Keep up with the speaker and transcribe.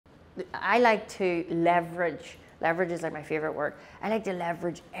I like to leverage is like my favorite word. I like to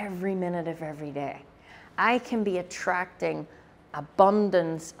leverage every minute of every day. I can be attracting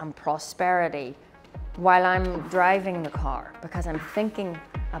abundance and prosperity while I'm driving the car because I'm thinking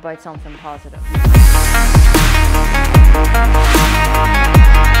about something positive.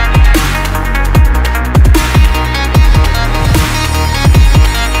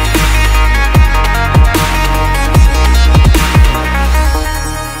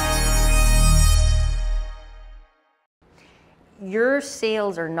 Your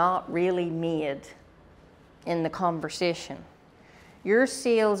sales are not really made in the conversation. Your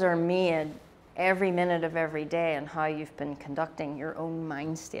sales are made every minute of every day and how you've been conducting your own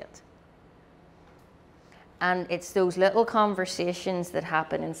mind state. And it's those little conversations that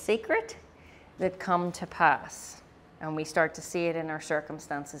happen in secret that come to pass. And we start to see it in our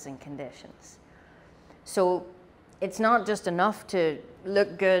circumstances and conditions. So it's not just enough to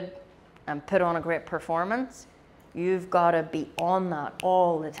look good and put on a great performance. You've got to be on that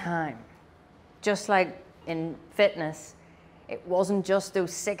all the time. Just like in fitness, it wasn't just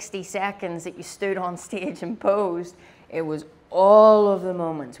those 60 seconds that you stood on stage and posed. It was all of the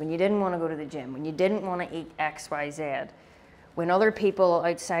moments when you didn't want to go to the gym, when you didn't want to eat X, Y, Z, when other people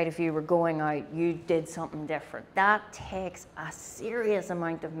outside of you were going out, you did something different. That takes a serious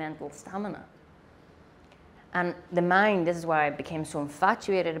amount of mental stamina. And the mind, this is why I became so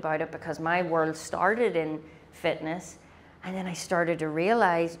infatuated about it, because my world started in fitness, and then I started to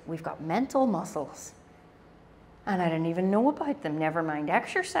realize we've got mental muscles and I didn't even know about them, never mind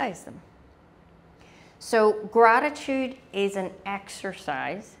exercise them. So gratitude is an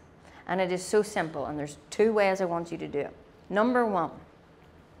exercise, and it is so simple, and there's two ways I want you to do it. Number one,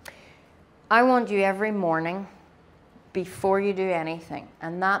 I want you every morning before you do anything,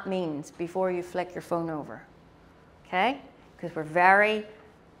 and that means before you flick your phone over, okay? Because we're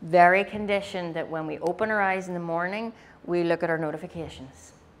very conditioned that when we open our eyes in the morning, we look at our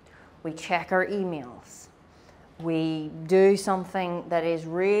notifications. We check our emails. We do something that is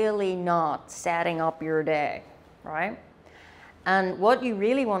really not setting up your day, right? And what you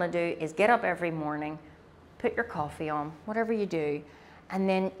really want to do is get up every morning, put your coffee on, whatever you do, and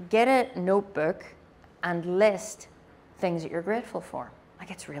then get a notebook and list things that you're grateful for.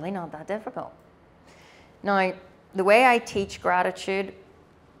 Like, it's really not that difficult. Now, the way I teach gratitude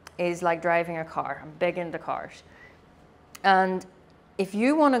is like driving a car. I'm big into cars. And if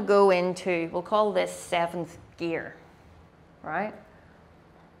you want to go into, we'll call this 7th gear, right?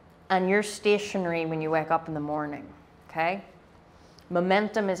 And you're stationary when you wake up in the morning, okay?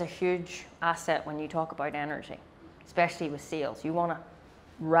 Momentum is a huge asset when you talk about energy, especially with sales. You want to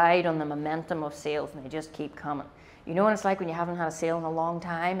ride on the momentum of sales and they just keep coming. You know what it's like when you haven't had a sale in a long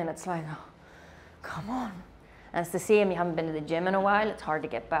time and it's like, oh, come on. And it's the same, you haven't been to the gym in a while, it's hard to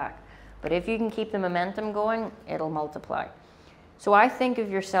get back. But if you can keep the momentum going, it'll multiply. So I think of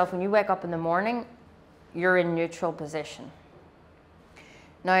yourself, when you wake up in the morning, you're in neutral position.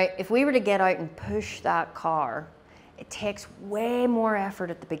 Now, if we were to get out and push that car, it takes way more effort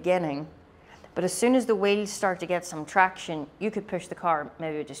at the beginning. But as soon as the wheels start to get some traction, you could push the car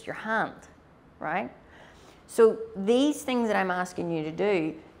maybe with just your hand, right? So these things that I'm asking you to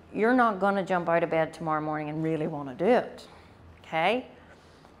do, you're not going to jump out of bed tomorrow morning and really want to do it, okay?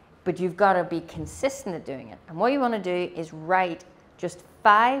 But you've got to be consistent at doing it. And what you want to do is write just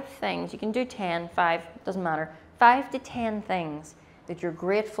 5 things. You can do 10, 5, doesn't matter. 5 to 10 things that you're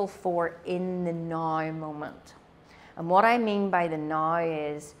grateful for in the now moment. And what I mean by the now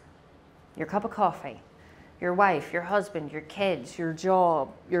is your cup of coffee, your wife, your husband, your kids, your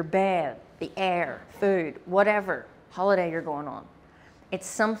job, your bed, the air, food, whatever holiday you're going on. It's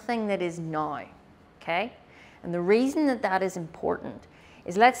something that is now, okay? And the reason that that is important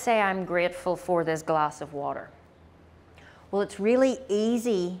is, let's say I'm grateful for this glass of water. Well, it's really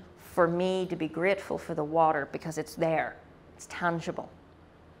easy for me to be grateful for the water because it's there, it's tangible.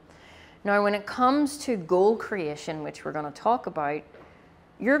 Now, when it comes to goal creation, which we're going to talk about,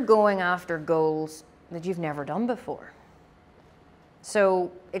 you're going after goals that you've never done before.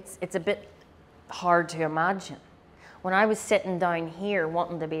 So it's a bit hard to imagine. When I was sitting down here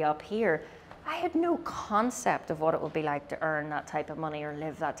wanting to be up here, I had no concept of what it would be like to earn that type of money or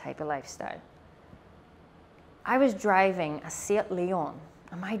live that type of lifestyle. I was driving a Seat Leon,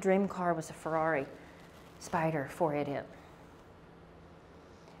 and my dream car was a Ferrari Spider 488.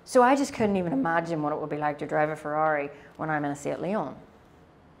 So I just couldn't even imagine what it would be like to drive a Ferrari when I'm in a Seat Leon.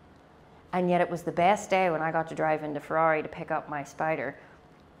 And yet it was the best day when I got to drive into Ferrari to pick up my Spider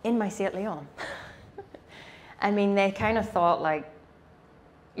in my Seat Leon. I mean, they kind of thought like,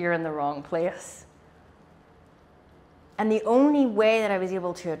 you're in the wrong place. And the only way that I was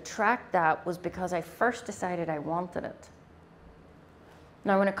able to attract that was because I first decided I wanted it.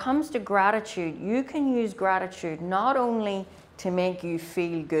 Now, when it comes to gratitude, you can use gratitude not only to make you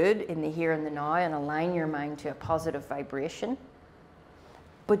feel good in the here and the now and align your mind to a positive vibration,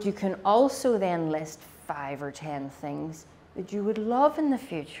 but you can also then list 5 or 10 things that you would love in the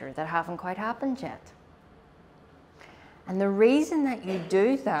future that haven't quite happened yet. And the reason that you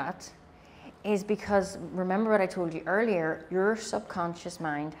do that is because, remember what I told you earlier, your subconscious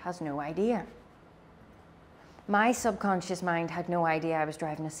mind has no idea. My subconscious mind had no idea I was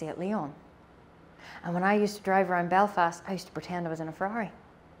driving a Seat Leon. And when I used to drive around Belfast, I used to pretend I was in a Ferrari.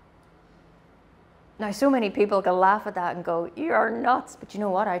 Now, so many people can laugh at that and go, you are nuts, but you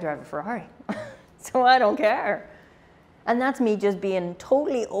know what? I drive a Ferrari, so I don't care. And that's me just being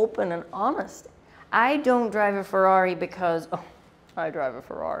totally open and honest. I don't drive a Ferrari because, oh, I drive a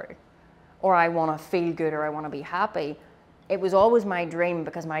Ferrari, or I want to feel good, or I want to be happy. It was always my dream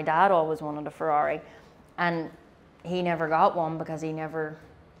because my dad always wanted a Ferrari, and he never got one because he never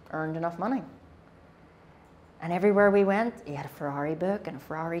earned enough money. And everywhere we went, he had a Ferrari book and a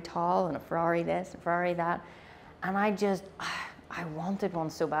Ferrari towel and a Ferrari this and Ferrari that. And I wanted one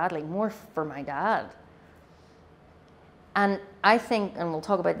so badly, more for my dad. And I think, and we'll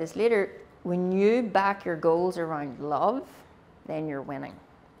talk about this later, when you back your goals around love, then you're winning.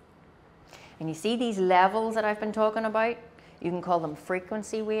 And you see these levels that I've been talking about? You can call them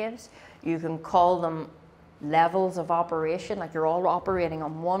frequency waves. You can call them levels of operation, like you're all operating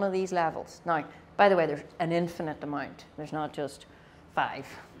on one of these levels. Now, by the way, there's an infinite amount. There's not just 5,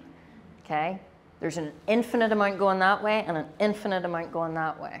 okay? There's an infinite amount going that way and an infinite amount going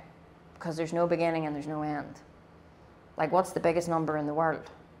that way, because there's no beginning and there's no end. Like, what's the biggest number in the world?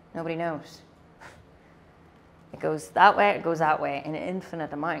 Nobody knows. It goes that way in an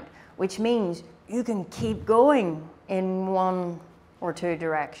infinite amount, which means you can keep going in 1 or 2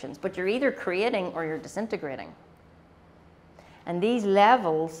 directions, but you're either creating or you're disintegrating. And these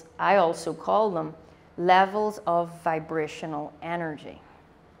levels, I also call them levels of vibrational energy.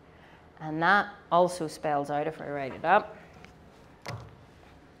 And that also spells out, if I write it up,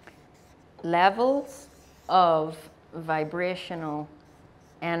 levels of vibrational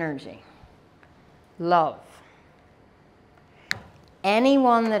energy. Love.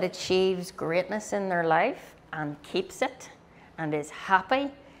 Anyone that achieves greatness in their life and keeps it and is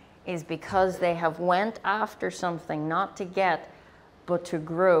happy is because they have went after something not to get, but to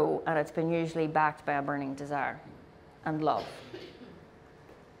grow, and it's been usually backed by a burning desire and love.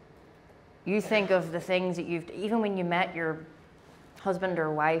 You think of the things that even when you met your husband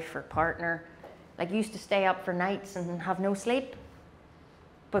or wife or partner, like you used to stay up for nights and have no sleep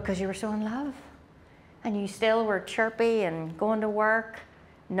because you were so in love. And you still were chirpy and going to work.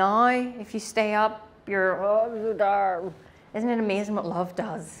 Now, if you stay up, you're, oh, I'm so tired. Isn't it amazing what love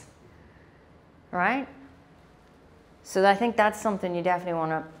does? Right? So I think that's something you definitely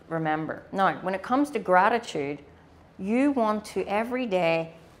want to remember. Now, when it comes to gratitude, you want to every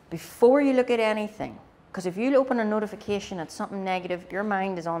day, before you look at anything, because if you open a notification at something negative, your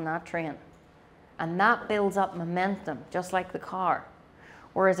mind is on that train. And that builds up momentum, just like the car.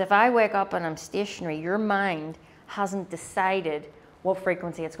 Whereas if I wake up and I'm stationary, your mind hasn't decided what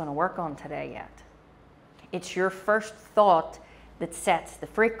frequency it's going to work on today yet. It's your first thought that sets the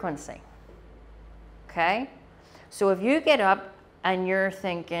frequency. Okay? So if you get up and you're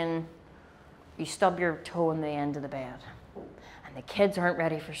thinking, you stub your toe in the end of the bed, and the kids aren't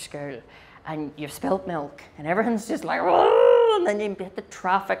ready for school, and you've spilt milk, and everything's just like, oh, and then you hit the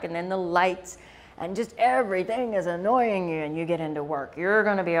traffic, and then the lights, and just everything is annoying you, and you get into work. You're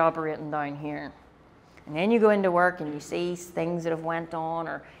going to be operating down here. And then you go into work and you see things that have went on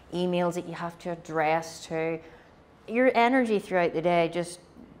or emails that you have to address to. Your energy throughout the day just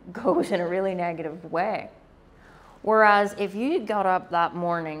goes in a really negative way. Whereas if you got up that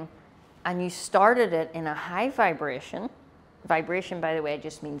morning and you started it in a high vibration, vibration, by the way,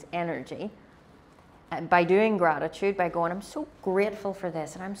 just means energy, and by doing gratitude, by going, I'm so grateful for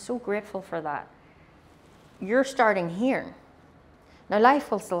this and I'm so grateful for that, you're starting here. Now, life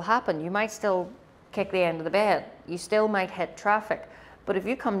will still happen. You might still kick the end of the bed. You still might hit traffic. But if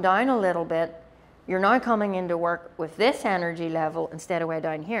you come down a little bit, you're now coming into work with this energy level instead of way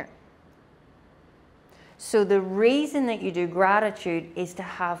down here. So the reason that you do gratitude is to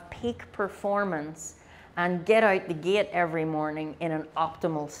have peak performance and get out the gate every morning in an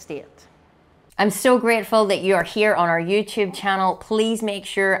optimal state. I'm so grateful that you are here on our YouTube channel. Please make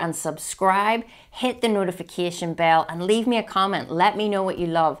sure and subscribe, hit the notification bell, and leave me a comment. Let me know what you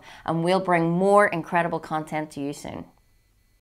love, and we'll bring more incredible content to you soon.